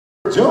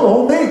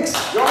Meeks.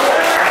 Thank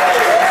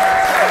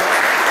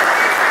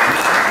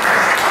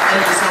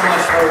you so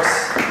much, folks.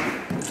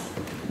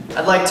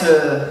 I'd like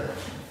to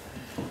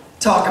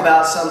talk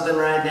about something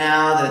right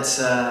now that's,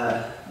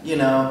 you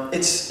know,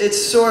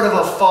 it's sort of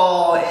a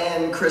fall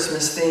and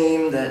Christmas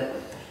theme that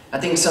I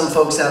think some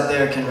folks out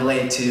there can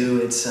relate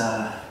to. It's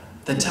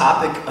the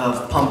topic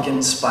of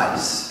pumpkin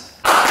spice.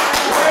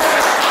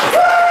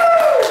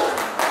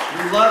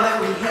 We love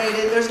it, we hate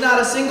it. There's not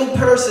a single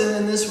person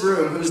in this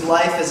room whose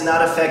life is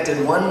not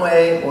affected one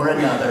way or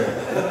another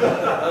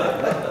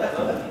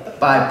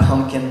by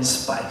pumpkin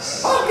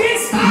spice. Pumpkin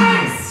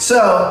spice!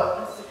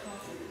 So,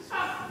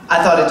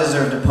 I thought it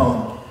deserved a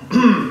poem.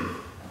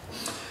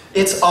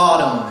 It's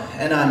autumn,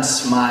 and I'm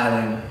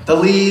smiling. The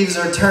leaves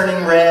are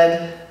turning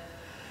red.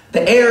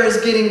 The air is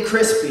getting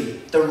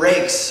crispy. The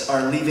rakes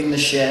are leaving the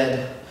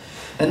shed.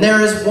 And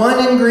there is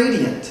one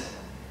ingredient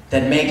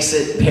that makes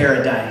it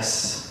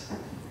paradise.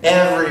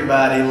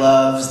 Everybody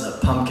loves the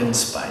pumpkin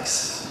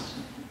spice.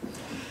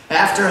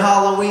 After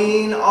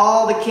Halloween,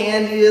 all the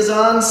candy is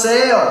on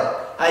sale.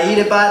 I eat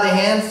it by the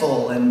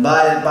handful and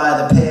buy it by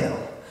the pail.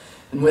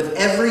 And with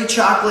every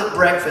chocolate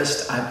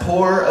breakfast, I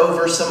pour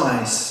over some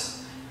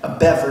ice, a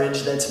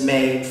beverage that's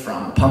made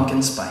from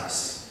pumpkin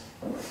spice.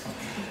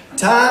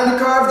 Time to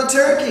carve the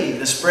turkey.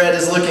 The spread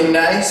is looking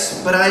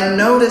nice, but I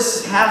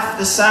notice half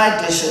the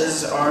side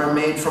dishes are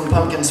made from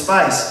pumpkin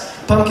spice.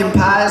 Pumpkin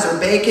pies are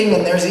baking,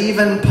 and there's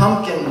even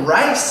pumpkin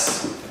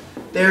rice.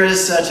 There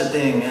is such a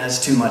thing as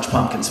too much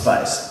pumpkin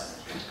spice.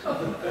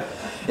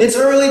 It's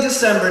early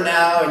December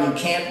now, and you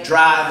can't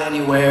drive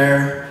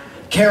anywhere.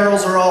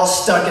 Carols are all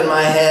stuck in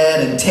my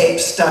head and tape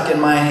stuck in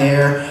my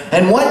hair.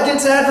 And what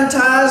gets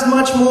advertised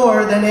much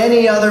more than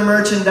any other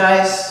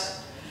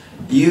merchandise?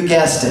 You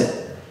guessed it.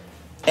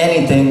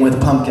 Anything with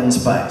pumpkin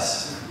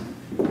spice.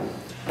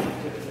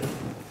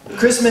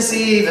 Christmas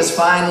Eve is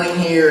finally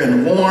here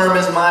and warm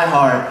is my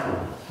heart.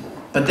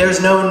 But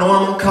there's no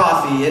normal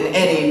coffee in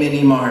any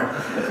mini-mart.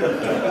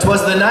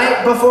 'Twas the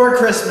night before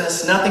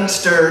Christmas, nothing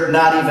stirred,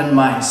 not even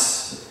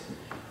mice.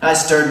 I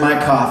stirred my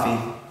coffee,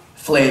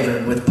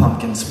 flavored with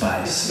pumpkin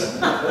spice.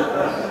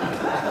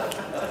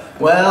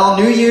 Well,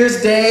 New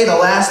Year's Day, the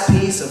last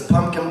piece of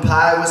pumpkin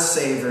pie was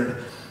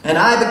savored, and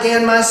I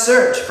began my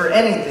search for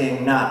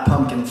anything not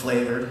pumpkin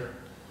flavored.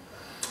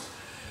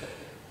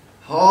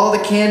 All the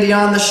candy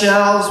on the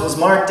shelves was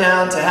marked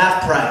down to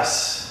half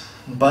price,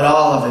 but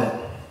all of it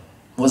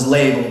was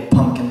labeled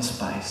pumpkin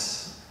spice.